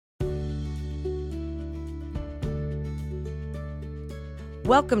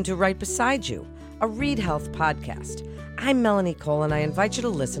Welcome to Right Beside You, a Read Health podcast. I'm Melanie Cole, and I invite you to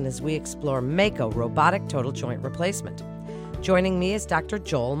listen as we explore Mako robotic total joint replacement. Joining me is Dr.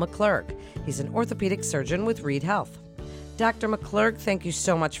 Joel McClurg. He's an orthopedic surgeon with Read Health. Dr. McClurg, thank you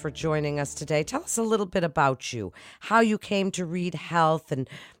so much for joining us today. Tell us a little bit about you, how you came to Read Health, and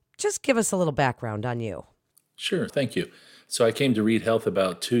just give us a little background on you. Sure, thank you. So I came to Read Health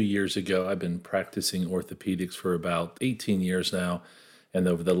about 2 years ago. I've been practicing orthopedics for about 18 years now. And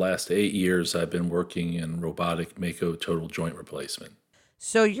over the last 8 years, I've been working in robotic Mako total joint replacement.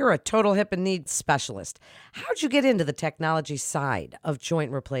 So you're a total hip and knee specialist. How'd you get into the technology side of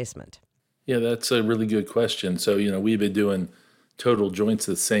joint replacement? Yeah, that's a really good question. So, we've been doing total joints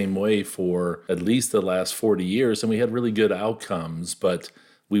the same way for at least the last 40 years, and we had really good outcomes, but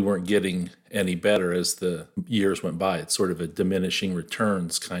we weren't getting any better as the years went by. It's sort of a diminishing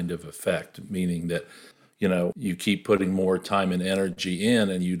returns kind of effect, meaning that you keep putting more time and energy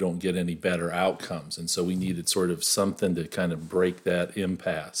in and you don't get any better outcomes. And so we needed sort of something to kind of break that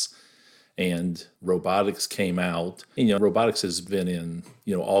impasse. And robotics came out. Robotics has been in,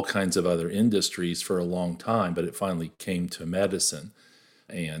 all kinds of other industries for a long time, but it finally came to medicine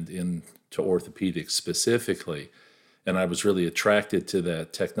and into orthopedics specifically. And I was really attracted to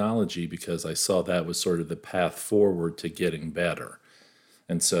that technology because I saw that was sort of the path forward to getting better.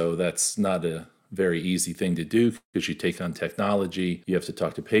 And so that's not a very easy thing to do because you take on technology, you have to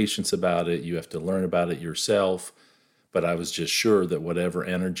talk to patients about it, you have to learn about it yourself. But I was just sure that whatever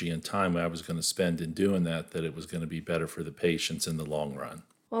energy and time I was going to spend in doing that it was going to be better for the patients in the long run.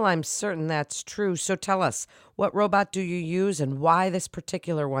 Well, I'm certain that's true. So tell us, what robot do you use and why this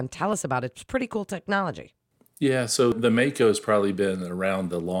particular one? Tell us about it. It's pretty cool technology. Yeah, so the Mako has probably been around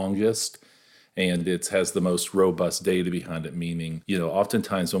the longest. And it has the most robust data behind it, meaning,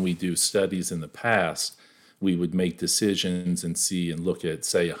 oftentimes when we do studies in the past, we would make decisions and see and look at,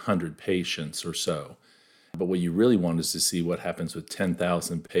 say, 100 patients or so. But what you really want is to see what happens with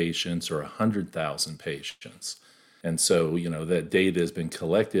 10,000 patients or 100,000 patients. And so, that data has been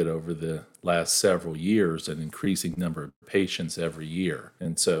collected over the last several years, an increasing number of patients every year.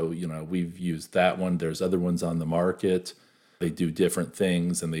 And so, we've used that one. There's other ones on the market. They do different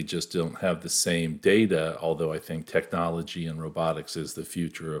things and they just don't have the same data, although I think technology and robotics is the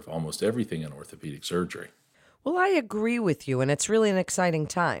future of almost everything in orthopedic surgery. Well, I agree with you, and it's really an exciting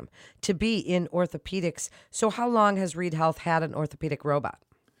time to be in orthopedics. So how long has Read Health had an orthopedic robot?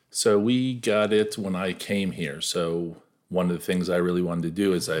 So we got it when I came here. So one of the things I really wanted to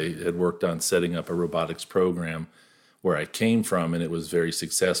do is I had worked on setting up a robotics program where I came from, and it was very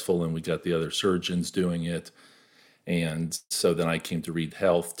successful, and we got the other surgeons doing it. And so then I came to Read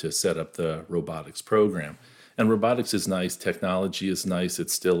Health to set up the robotics program. And robotics is nice. Technology is nice.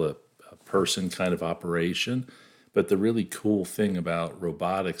 It's still a person kind of operation. But the really cool thing about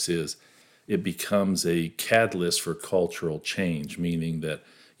robotics is it becomes a catalyst for cultural change, meaning that,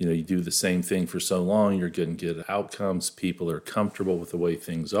 you do the same thing for so long, you're going to get outcomes. People are comfortable with the way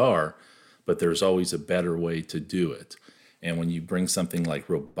things are, but there's always a better way to do it. And when you bring something like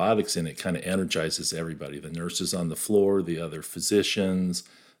robotics in, it kind of energizes everybody, the nurses on the floor, the other physicians,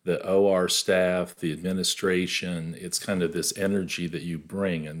 the OR staff, the administration. It's kind of this energy that you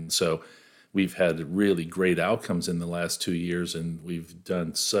bring. And so we've had really great outcomes in the last 2 years, and we've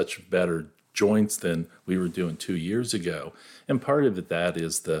done such better joints than we were doing 2 years ago. And part of that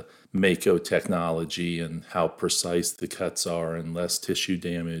is the Mako technology and how precise the cuts are and less tissue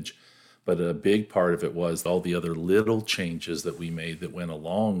damage. But a big part of it was all the other little changes that we made that went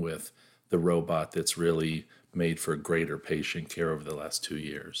along with the robot that's really made for greater patient care over the last 2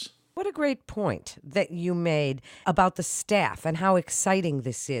 years. What a great point that you made about the staff and how exciting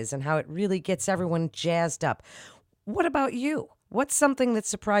this is and how it really gets everyone jazzed up. What about you? What's something that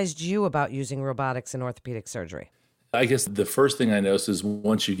surprised you about using robotics in orthopedic surgery? I guess the first thing I noticed is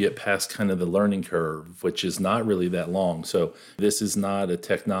once you get past kind of the learning curve, which is not really that long. So this is not a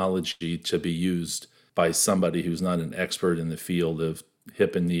technology to be used by somebody who's not an expert in the field of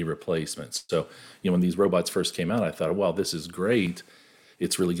hip and knee replacements. So, when these robots first came out, I thought, wow, this is great.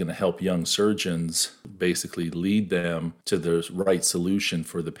 It's really going to help young surgeons basically lead them to the right solution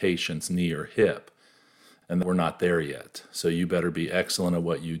for the patient's knee or hip. And we're not there yet. So you better be excellent at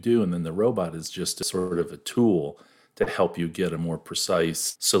what you do. And then the robot is just a sort of a tool to help you get a more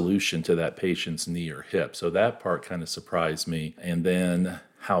precise solution to that patient's knee or hip. So that part kind of surprised me. And then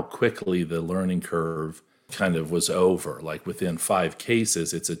how quickly the learning curve kind of was over. Like within 5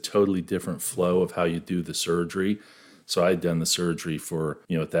 cases, it's a totally different flow of how you do the surgery. So I'd done the surgery for,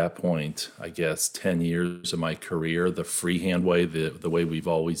 at that point, I guess 10 years of my career, the freehand way, the way we've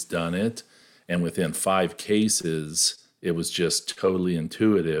always done it. And within 5 cases, It was just totally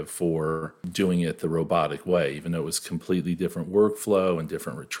intuitive for doing it the robotic way, even though it was completely different workflow and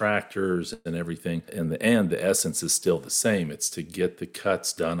different retractors and everything. In the end, the essence is still the same. It's to get the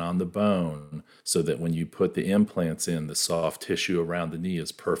cuts done on the bone so that when you put the implants in, the soft tissue around the knee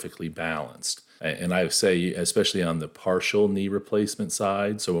is perfectly balanced. And I say, especially on the partial knee replacement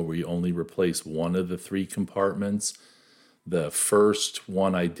side, so where we only replace one of the three compartments, the first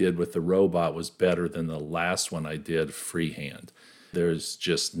one I did with the robot was better than the last one I did freehand. There's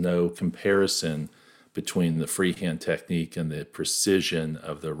just no comparison between the freehand technique and the precision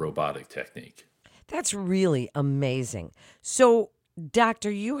of the robotic technique. That's really amazing. So,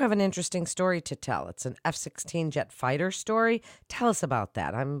 Doctor, you have an interesting story to tell. It's an F-16 jet fighter story. Tell us about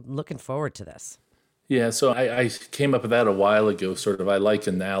that. I'm looking forward to this. Yeah, so I came up with that a while ago, sort of. I like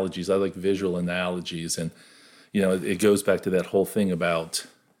analogies, I like visual analogies. And it goes back to that whole thing about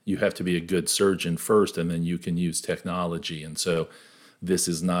you have to be a good surgeon first, and then you can use technology. And so this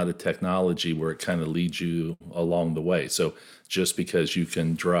is not a technology where it kind of leads you along the way. So just because you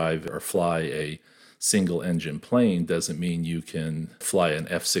can drive or fly a single engine plane doesn't mean you can fly an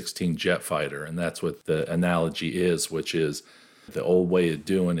F-16 jet fighter. And that's what the analogy is, which is the old way of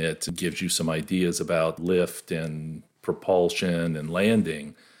doing it gives you some ideas about lift and propulsion and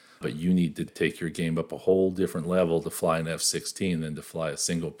landing. But you need to take your game up a whole different level to fly an F-16 than to fly a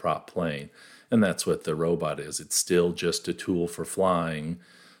single prop plane. And that's what the robot is. It's still just a tool for flying,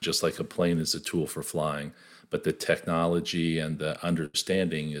 just like a plane is a tool for flying. But the technology and the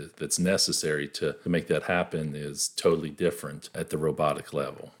understanding that's necessary to make that happen is totally different at the robotic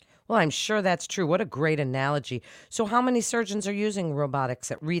level. Well, I'm sure that's true. What a great analogy. So how many surgeons are using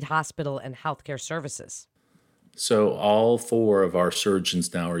robotics at Reed Hospital and Healthcare Services? So all four of our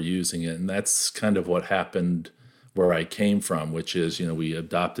surgeons now are using it, and that's kind of what happened where I came from, which is, we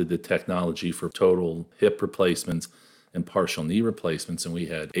adopted the technology for total hip replacements and partial knee replacements, and we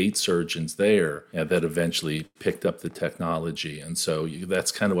had 8 surgeons there that eventually picked up the technology. And so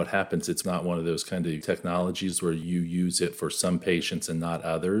that's kind of what happens. It's not one of those kind of technologies where you use it for some patients and not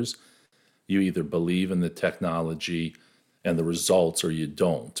others. You either believe in the technology and the results or you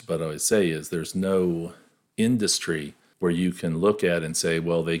don't. But what I say is there's no industry where you can look at and say,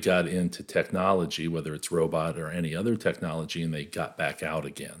 well, they got into technology, whether it's robot or any other technology, and they got back out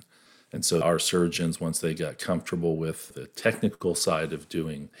again. And so our surgeons, once they got comfortable with the technical side of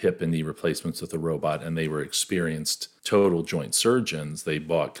doing hip and knee replacements with a robot, and they were experienced total joint surgeons, they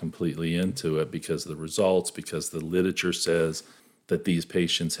bought completely into it because of the results, because the literature says that these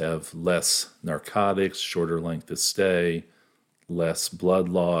patients have less narcotics, shorter length of stay, less blood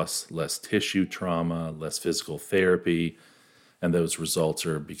loss, less tissue trauma, less physical therapy, and those results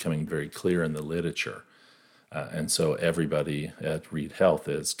are becoming very clear in the literature. And so everybody at Reed Health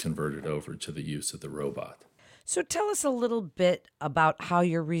is converted over to the use of the robot. So tell us a little bit about how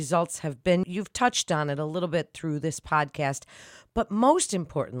your results have been. You've touched on it a little bit through this podcast, but most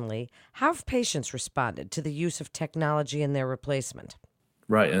importantly, how have patients responded to the use of technology in their replacement?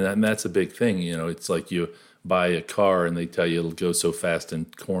 Right, and that's a big thing. It's like you buy a car and they tell you it'll go so fast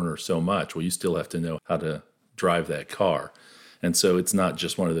and corner so much. Well, you still have to know how to drive that car. And so it's not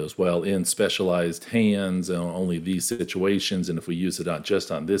just one of those, well, in specialized hands, only these situations, and if we use it not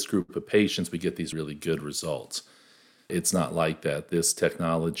just on this group of patients, we get these really good results. It's not like that. This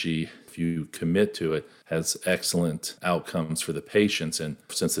technology, if you commit to it, has excellent outcomes for the patients. And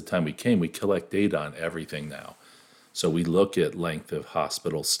since the time we came, we collect data on everything now. So we look at length of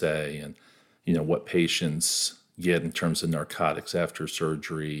hospital stay and, what patients get in terms of narcotics after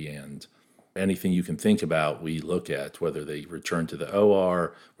surgery and anything you can think about, we look at whether they return to the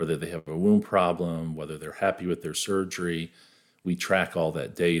OR, whether they have a wound problem, whether they're happy with their surgery. We track all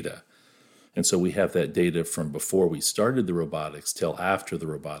that data. And so we have that data from before we started the robotics till after the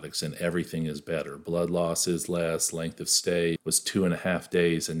robotics, and everything is better. Blood loss is less, length of stay was 2.5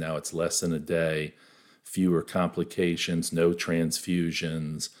 days, and now it's less than a day. Fewer complications, no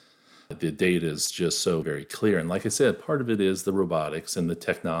transfusions. The data is just so very clear. And like I said, part of it is the robotics and the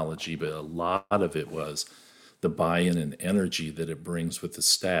technology, but a lot of it was the buy-in and energy that it brings with the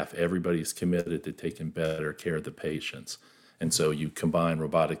staff. Everybody's committed to taking better care of the patients. And so you combine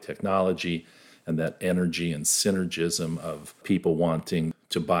robotic technology and that energy and synergism of people wanting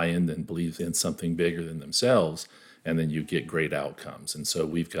to buy in and believe in something bigger than themselves, and then you get great outcomes. And so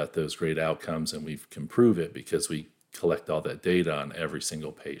we've got those great outcomes, and we can prove it because we collect all that data on every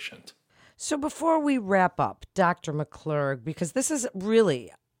single patient. So before we wrap up, Dr. McClurg, because this is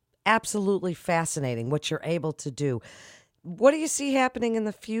really absolutely fascinating what you're able to do, what do you see happening in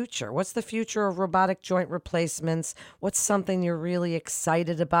the future? What's the future of robotic joint replacements? What's something you're really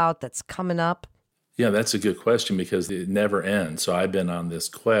excited about that's coming up? Yeah, that's a good question because it never ends. So I've been on this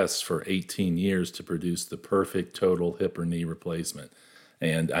quest for 18 years to produce the perfect total hip or knee replacement.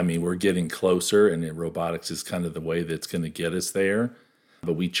 And I mean, we're getting closer, and robotics is kind of the way that's going to get us there.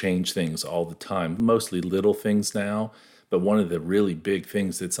 But we change things all the time, mostly little things now. But one of the really big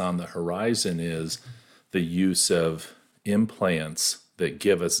things that's on the horizon is the use of implants that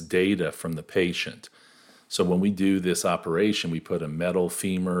give us data from the patient. So when we do this operation, we put a metal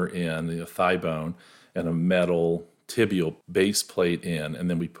femur in, the thigh bone, and a metal tibial base plate in, and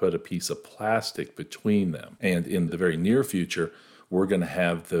then we put a piece of plastic between them. And in the very near future, we're going to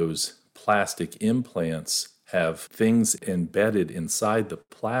have those plastic implants have things embedded inside the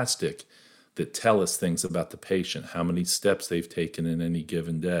plastic that tell us things about the patient, how many steps they've taken in any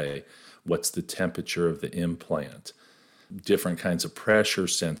given day, what's the temperature of the implant, different kinds of pressure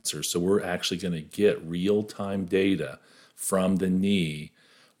sensors. So we're actually going to get real-time data from the knee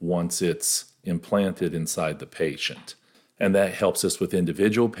once it's implanted inside the patient. And that helps us with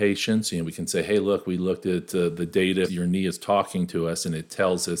individual patients. We can say, hey, look, we looked at the data. Your knee is talking to us, and it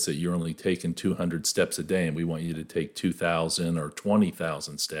tells us that you're only taking 200 steps a day, and we want you to take 2,000 or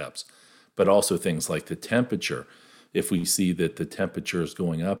 20,000 steps. But also things like the temperature. If we see that the temperature is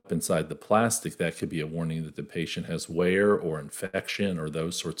going up inside the plastic, that could be a warning that the patient has wear or infection or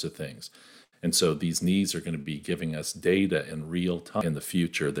those sorts of things. And so these knees are going to be giving us data in real time in the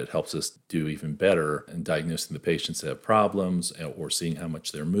future that helps us do even better in diagnosing the patients that have problems or seeing how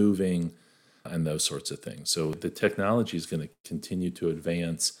much they're moving and those sorts of things. So the technology is going to continue to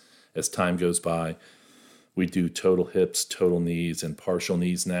advance as time goes by. We do total hips, total knees, and partial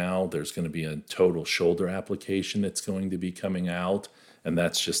knees now. There's going to be a total shoulder application that's going to be coming out, and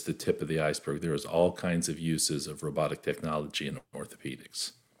that's just the tip of the iceberg. There's all kinds of uses of robotic technology in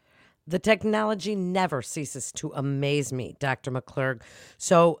orthopedics. The technology never ceases to amaze me, Dr. McClurg.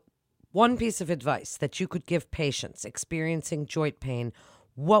 So, one piece of advice that you could give patients experiencing joint pain,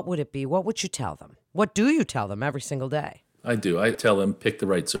 what would it be? What would you tell them? What do you tell them every single day? I do. I tell them pick the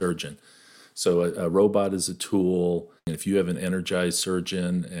right surgeon. So a robot is a tool. And if you have an energized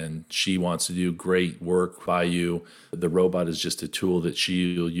surgeon and she wants to do great work by you, the robot is just a tool that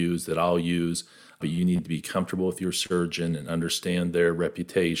she'll use, that I'll use. But you need to be comfortable with your surgeon and understand their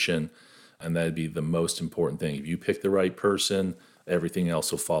reputation. And that'd be the most important thing. If you pick the right person, everything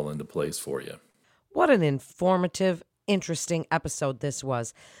else will fall into place for you. What an informative, interesting episode this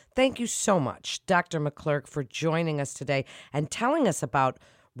was. Thank you so much, Dr. McClurg, for joining us today and telling us about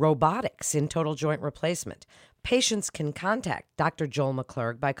robotics in total joint replacement. Patients can contact Dr. Joel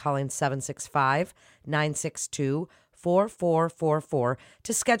McClurg by calling 765-962-4444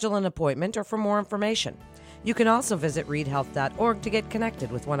 to schedule an appointment or for more information. You can also visit readhealth.org to get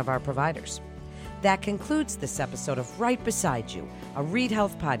connected with one of our providers. That concludes this episode of Right Beside You, a Read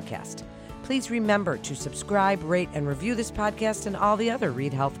Health podcast. Please remember to subscribe, rate, and review this podcast and all the other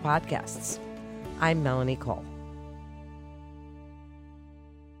Read Health podcasts. I'm Melanie Cole.